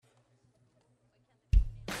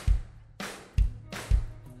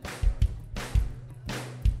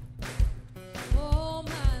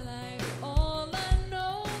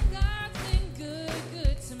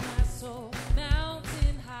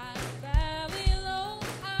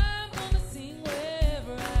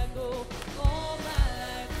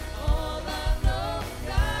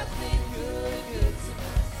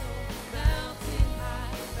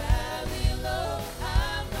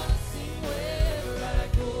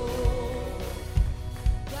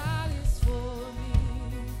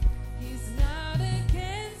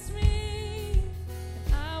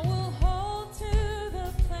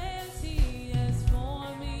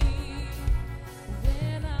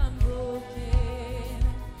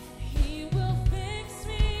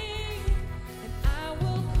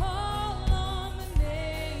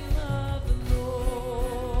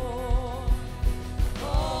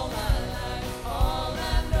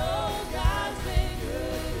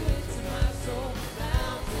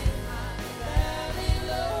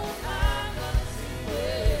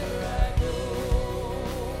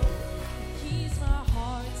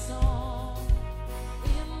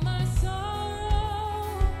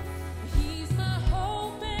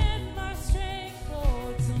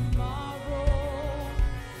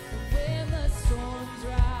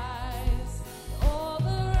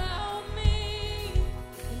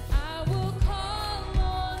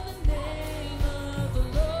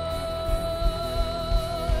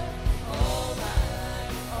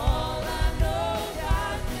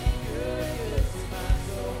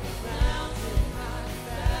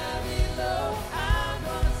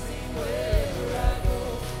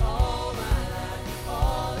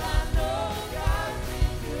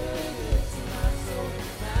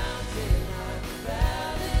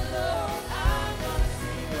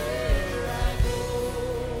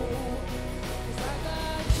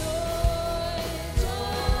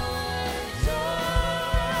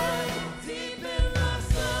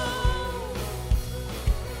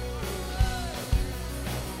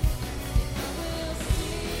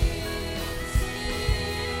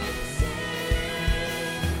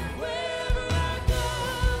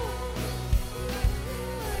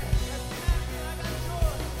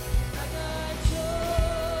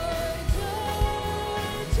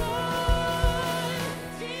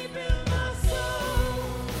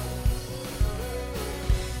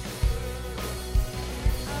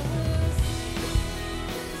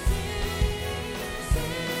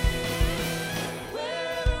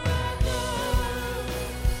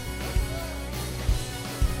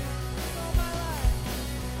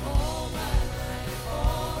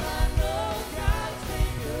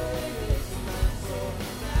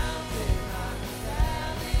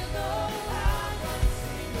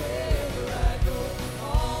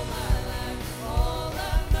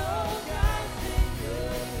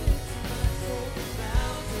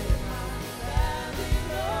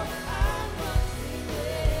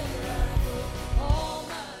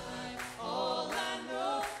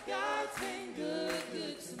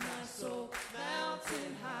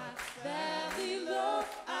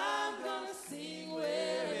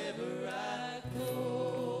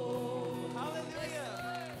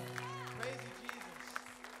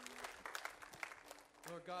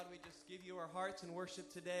our hearts in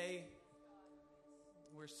worship today.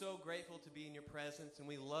 We're so grateful to be in your presence, and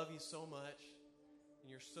we love you so much, and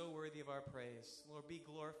you're so worthy of our praise. Lord, be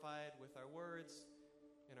glorified with our words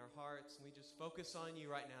and our hearts, and we just focus on you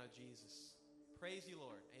right now, Jesus. Praise you,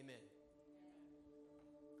 Lord. Amen.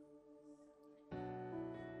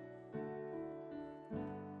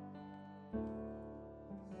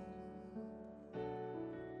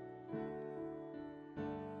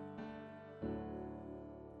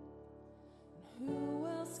 Who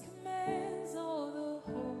else commands all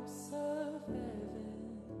the hosts of heaven?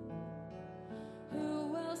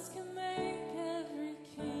 Who else can make every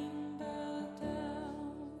king bow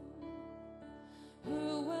down?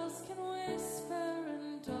 Who else can whisper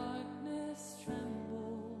in darkness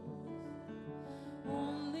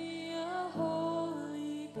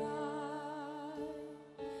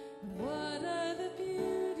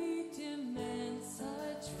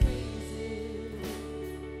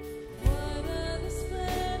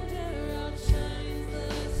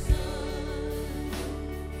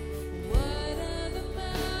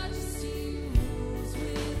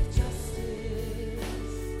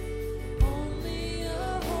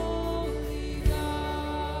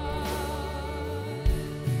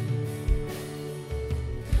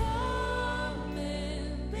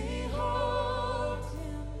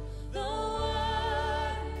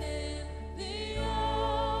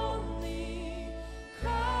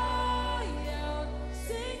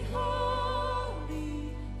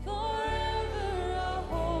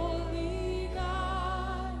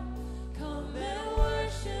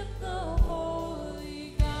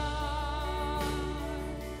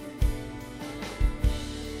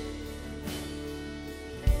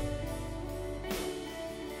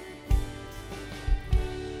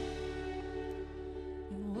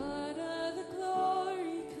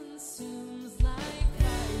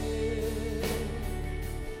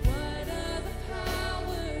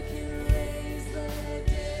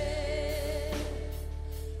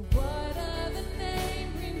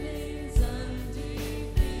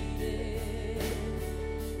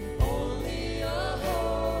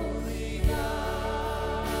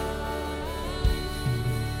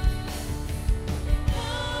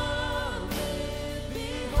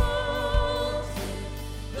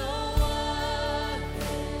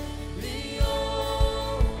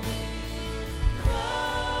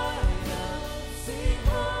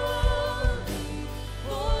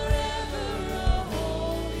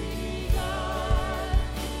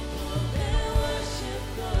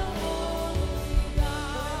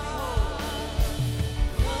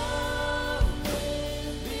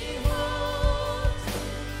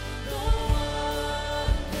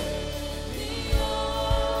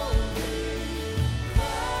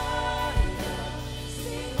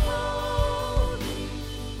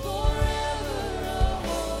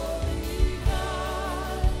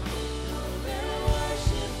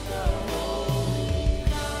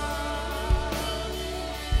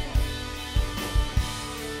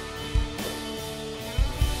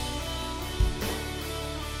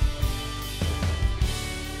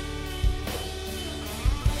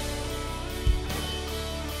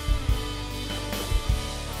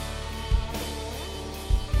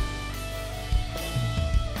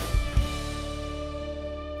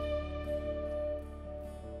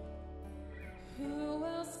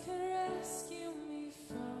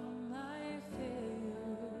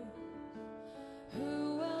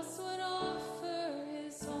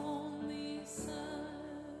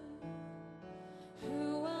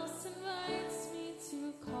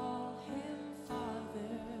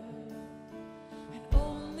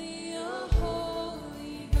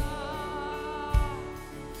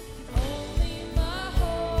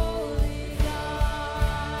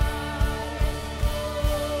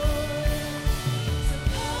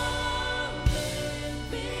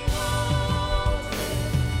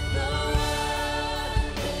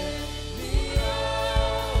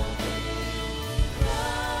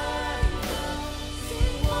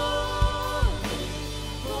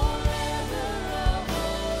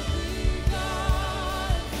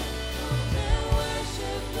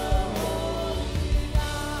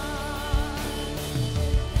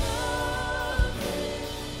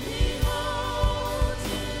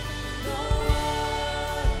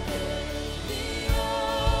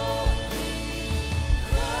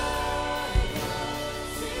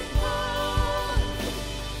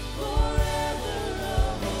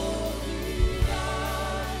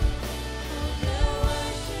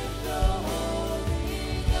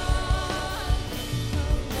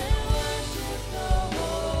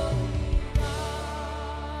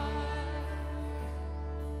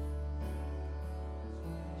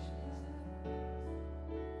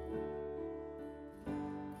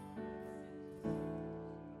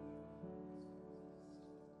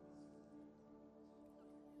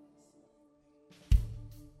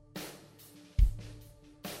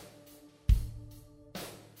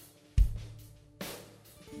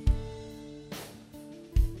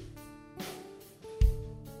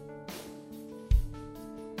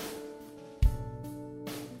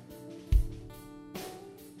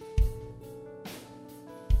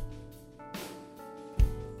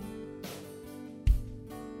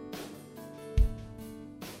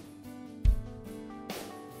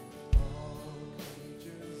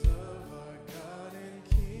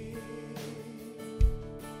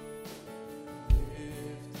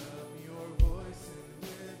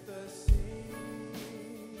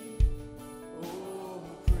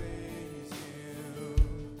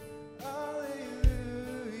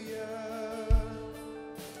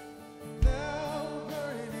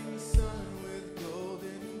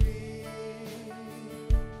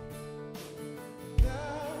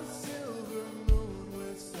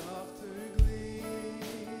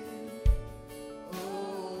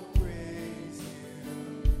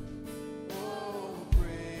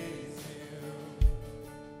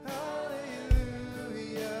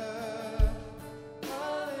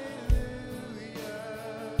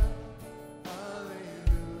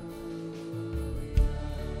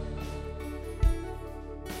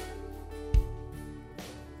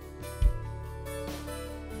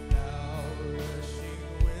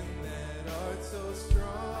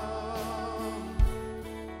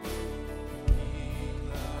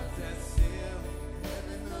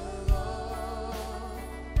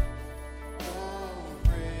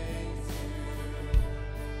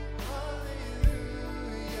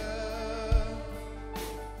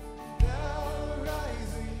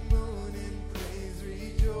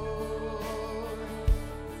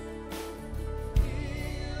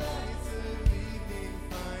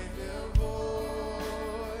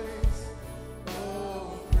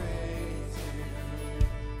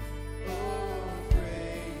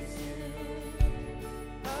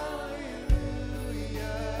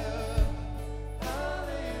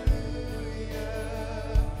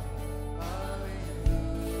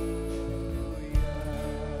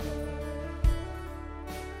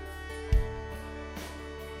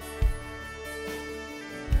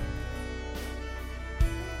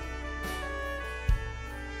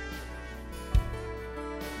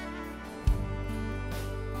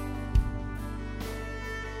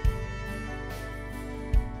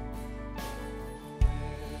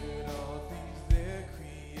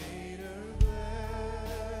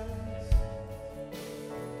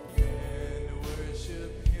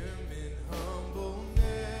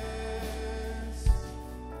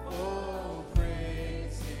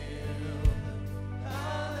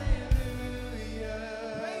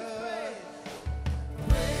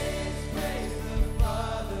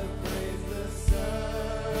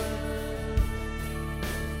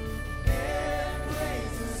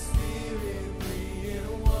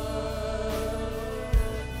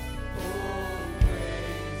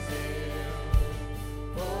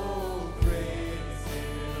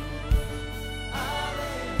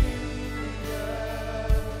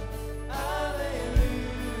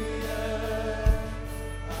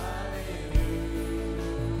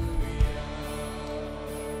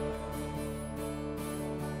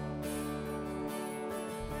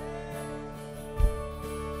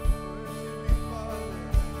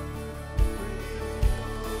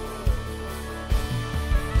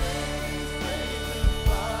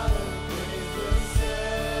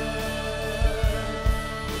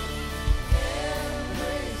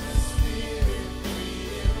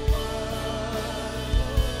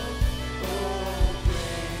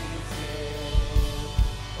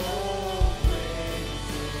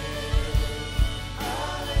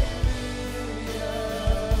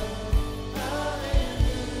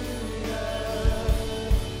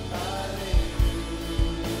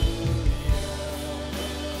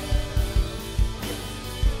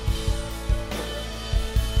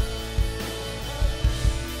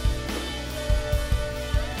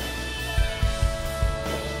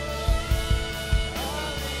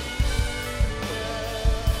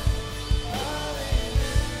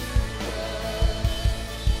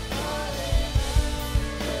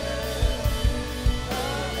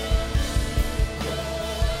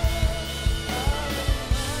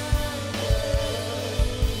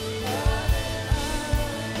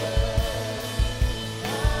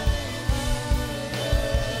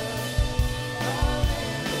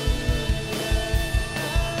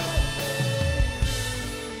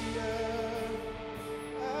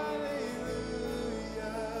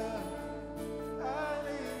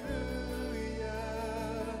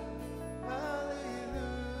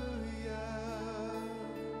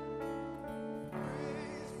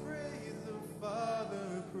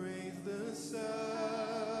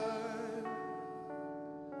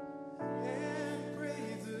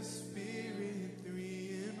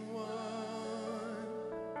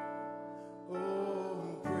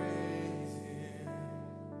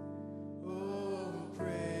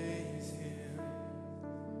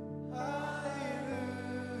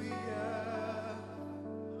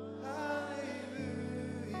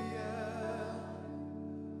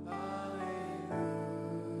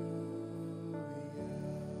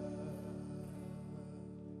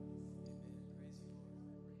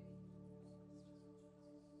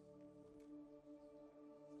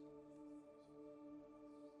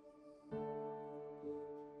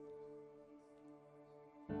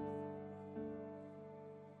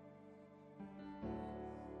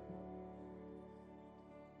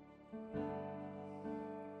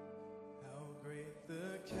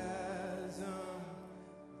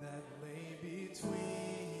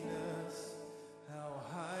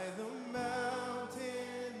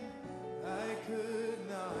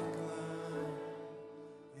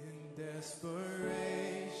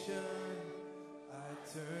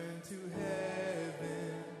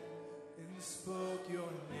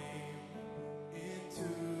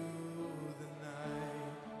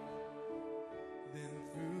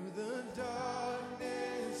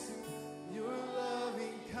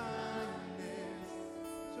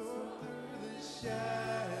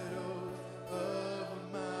shadows of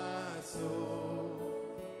my soul.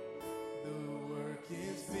 The work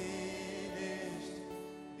is finished,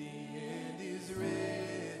 the end is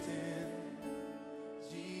written.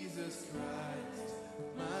 Jesus Christ,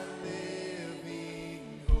 my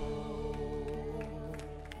living hope.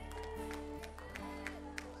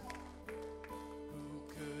 Who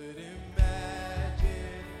could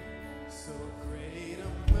imagine so great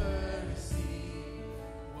a mercy?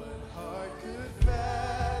 What heart could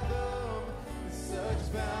fathom such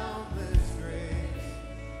boundless grace?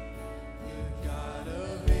 The God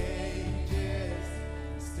of ages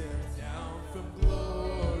stepped down from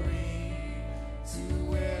glory to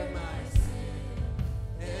wear my sin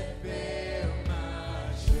and bear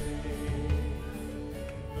my shame.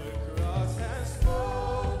 The cross has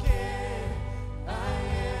spoken, I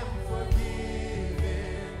am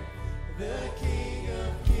forgiven. The King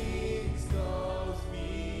of Kings calls me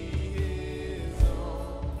his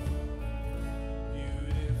own.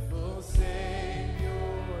 Beautiful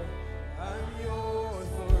Savior, I'm yours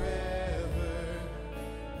forever.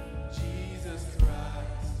 Jesus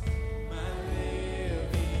Christ, my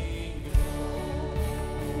living hope.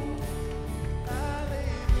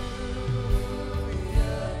 Hallelujah,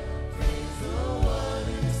 praise the one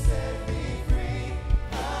who set me free.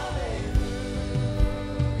 Hallelujah,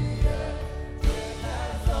 death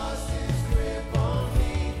has lost its grip on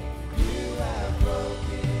me. You have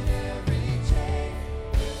broken every chain.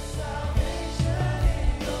 There's salvation in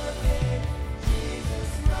your name.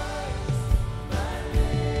 Jesus Christ, my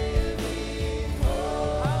living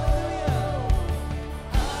hope.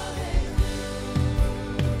 Hallelujah,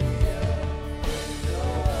 praise the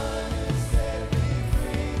one who set me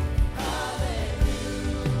free. Hallelujah,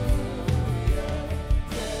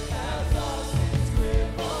 death has lost its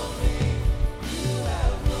grip on me. You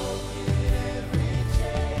have broken every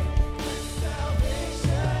chain. There's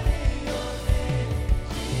salvation in your name.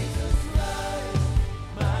 Jesus Christ,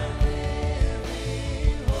 my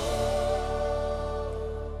living hope.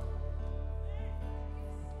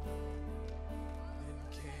 Then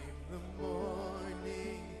came the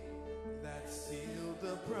morning that sealed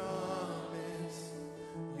the promise.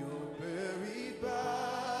 Your buried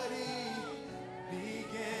body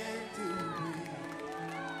began to breathe.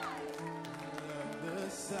 Love the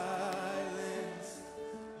silence,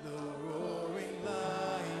 the roaring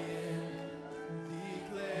lion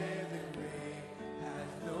declared the grave has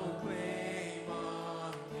no claim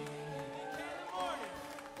on me.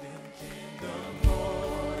 Then came the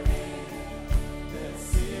morning that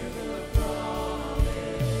sealed the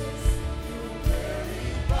promise. Your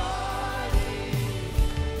buried body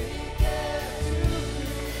began to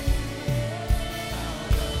breathe. Out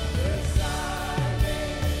of the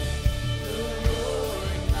silence, the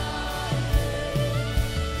roaring lion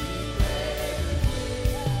declared the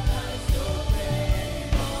grave has no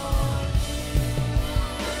claim on me.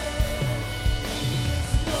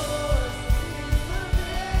 Jesus yours is the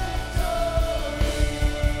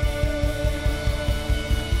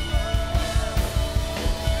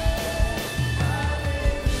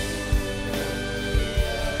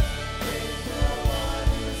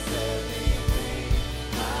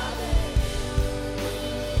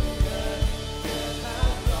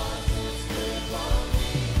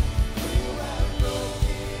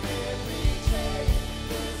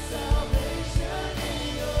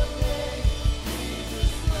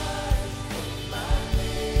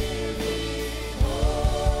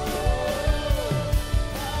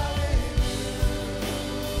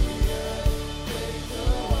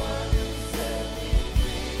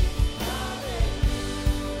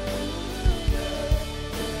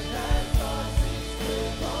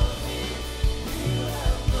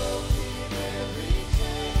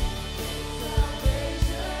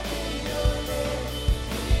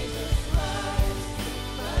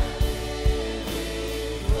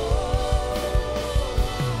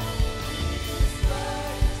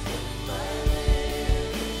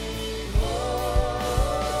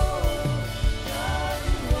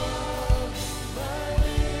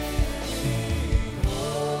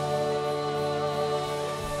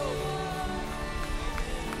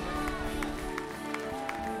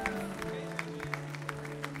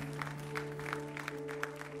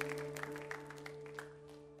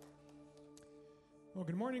Well,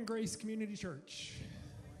 good morning, Grace Community Church.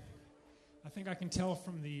 I think I can tell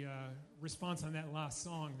from the response on that last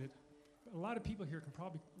song that a lot of people here can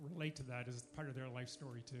probably relate to that as part of their life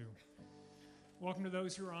story, too. Welcome to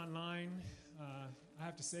those who are online. I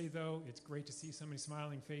have to say, though, it's great to see so many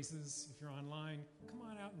smiling faces. If you're online, come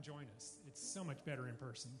on out and join us. It's so much better in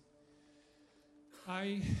person.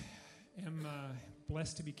 I am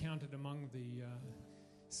blessed to be counted among the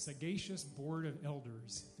sagacious board of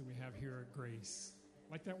elders that we have here at Grace.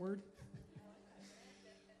 Like that word?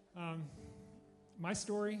 My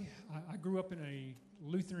story, I grew up in a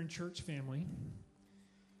Lutheran church family.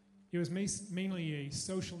 It was mainly a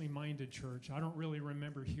socially minded church. I don't really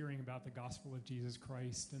remember hearing about the gospel of Jesus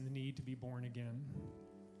Christ and the need to be born again.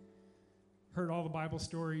 Heard all the Bible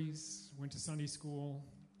stories, went to Sunday school,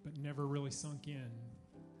 but never really sunk in.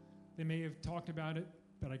 They may have talked about it,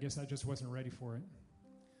 but I guess I just wasn't ready for it.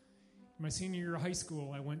 In my senior year of high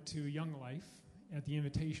school, I went to Young Life at the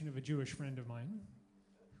invitation of a Jewish friend of mine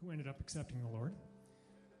who ended up accepting the Lord.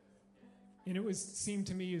 And it seemed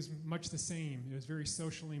to me as much the same. It was very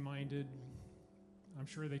socially minded. I'm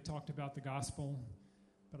sure they talked about the gospel,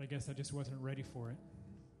 but I guess I just wasn't ready for it.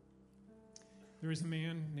 There was a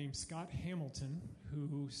man named Scott Hamilton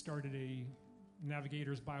who started a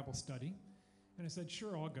Navigator's Bible study. And I said,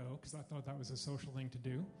 sure, I'll go, because I thought that was a social thing to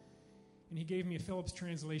do. And he gave me a Phillips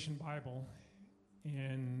Translation Bible,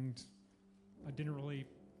 and I didn't really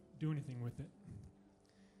do anything with it.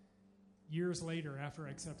 Years later, after I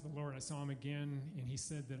accepted the Lord, I saw him again, and he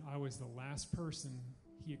said that I was the last person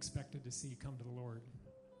he expected to see come to the Lord.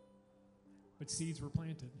 But seeds were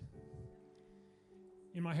planted.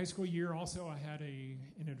 In my high school year, also, I had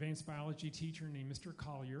an advanced biology teacher named Mr.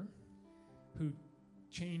 Collier, who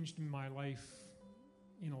changed my life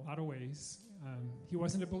in a lot of ways. He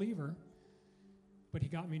wasn't a believer, but he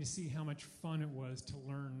got me to see how much fun it was to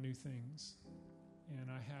learn new things. And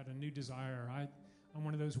I had a new desire. I'm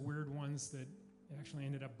one of those weird ones that actually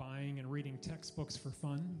ended up buying and reading textbooks for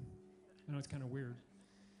fun. I know it's kind of weird.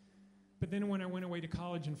 But then when I went away to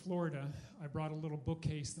college in Florida, I brought a little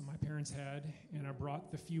bookcase that my parents had, and I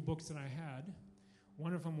brought the few books that I had.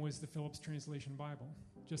 One of them was the Phillips Translation Bible,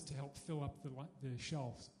 just to help fill up the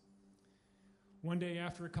shelves. One day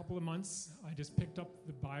after a couple of months, I just picked up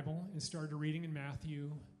the Bible and started reading in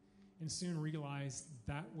Matthew, and soon realized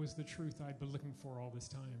that was the truth I'd been looking for all this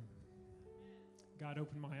time. God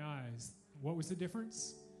opened my eyes. What was the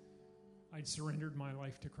difference? I'd surrendered my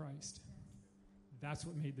life to Christ. That's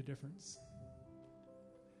what made the difference.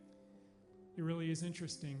 It really is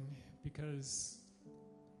interesting because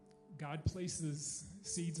God places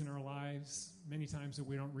seeds in our lives many times that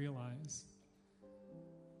we don't realize.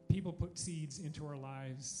 People put seeds into our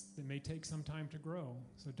lives that may take some time to grow.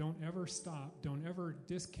 So don't ever stop. Don't ever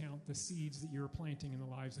discount the seeds that you're planting in the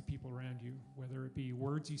lives of people around you, whether it be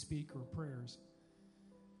words you speak or prayers,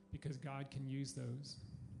 because God can use those.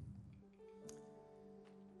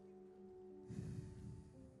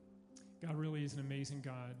 God really is an amazing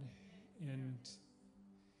God, and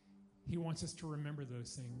he wants us to remember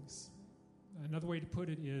those things. Another way to put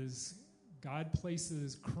it is God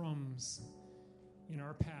places crumbs in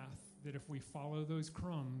our path that if we follow those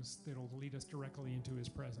crumbs, that'll lead us directly into his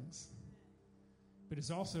presence. But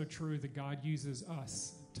it's also true that God uses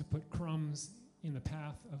us to put crumbs in the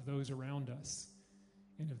path of those around us.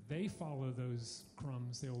 And if they follow those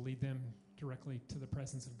crumbs, they will lead them directly to the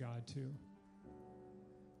presence of God too.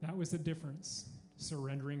 That was the difference,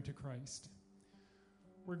 surrendering to Christ.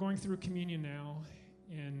 We're going through communion now,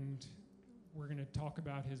 and we're going to talk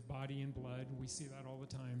about his body and blood. We see that all the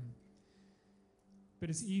time. But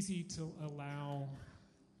it's easy to allow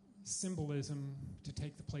symbolism to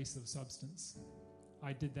take the place of substance.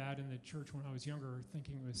 I did that in the church when I was younger,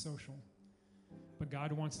 thinking it was social. But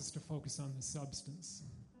God wants us to focus on the substance.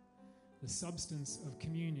 The substance of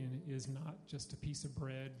communion is not just a piece of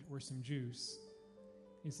bread or some juice.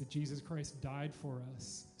 It's that Jesus Christ died for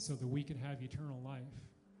us so that we could have eternal life.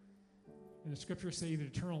 And the scriptures say that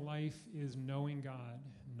eternal life is knowing God,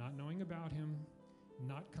 not knowing about him,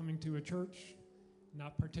 not coming to a church,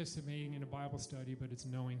 not participating in a Bible study, but it's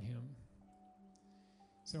knowing him.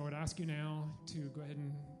 So I would ask you now to go ahead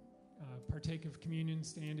and partake of communion.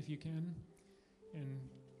 Stand if you can, and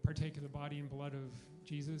partake of the body and blood of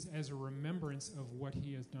Jesus as a remembrance of what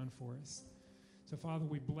he has done for us. So, Father,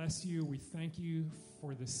 we bless you. We thank you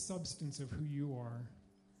for the substance of who you are,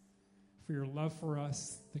 for your love for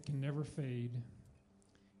us that can never fade,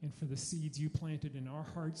 and for the seeds you planted in our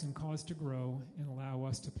hearts and caused to grow and allow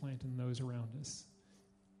us to plant in those around us.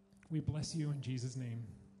 We bless you in Jesus' name.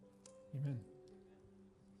 Amen.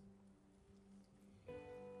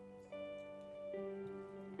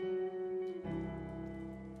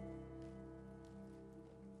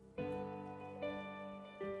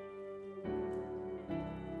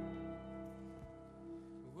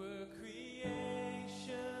 Were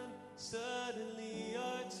creation suddenly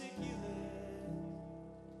articulate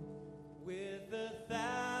with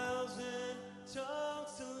 1,000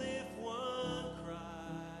 tongues to lift one cry,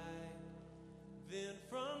 then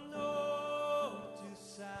from north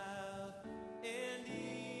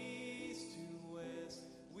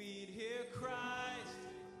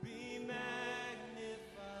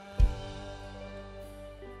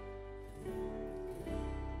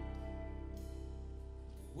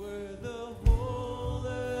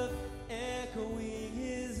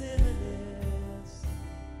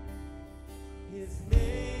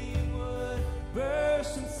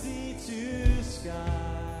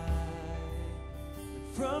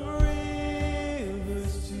from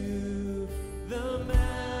rivers to the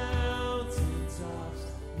mountaintops,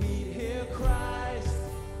 we'd hear Christ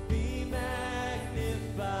be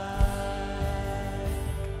magnified.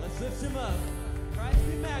 Let's lift him up. Christ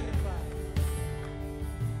be magnified.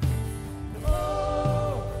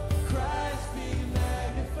 Oh, Christ be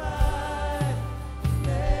magnified.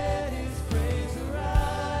 Let his praise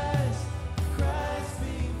arise. Christ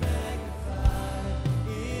be magnified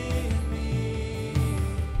in me.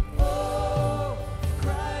 Oh,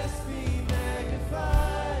 Christ be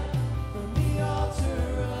magnified from the altar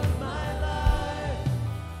of my life.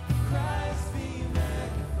 Christ be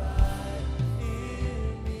magnified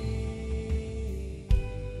in me.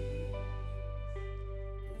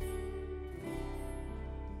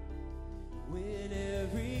 When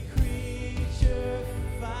every creature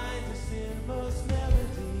finds its inmost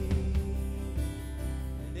melody,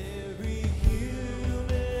 and every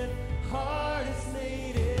human heart its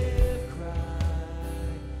native cry,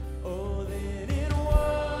 oh, then in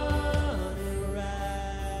one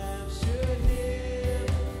enraptured hymn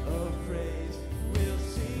of praise we'll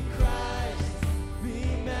see Christ be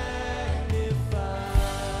magnified.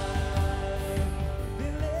 Be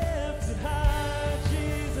lifted high,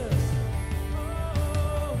 Jesus.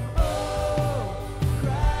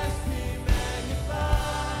 Christ be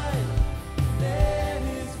magnified. Let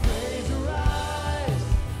his praise arise.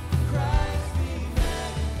 Christ be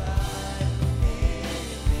magnified in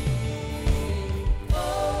me.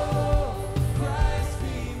 Oh, Christ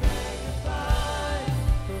be magnified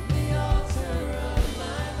from the altar of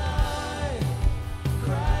my life.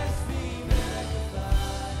 Christ be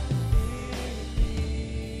magnified in me.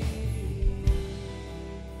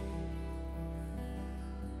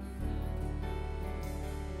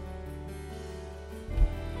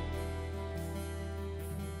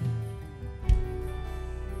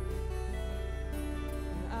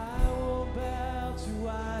 I won't bow to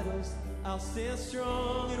idols. I'll stand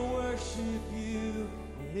strong and worship you.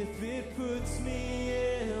 And if it puts me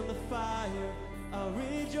in the fire, I'll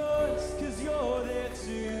rejoice 'cause you're there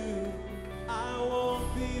too. I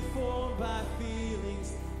won't be formed by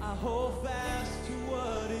feelings. I hold fast to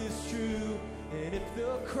what is true. And if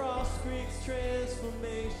the cross brings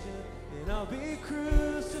transformation, then I'll be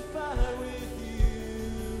crucified with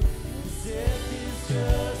you. Death is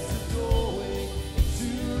just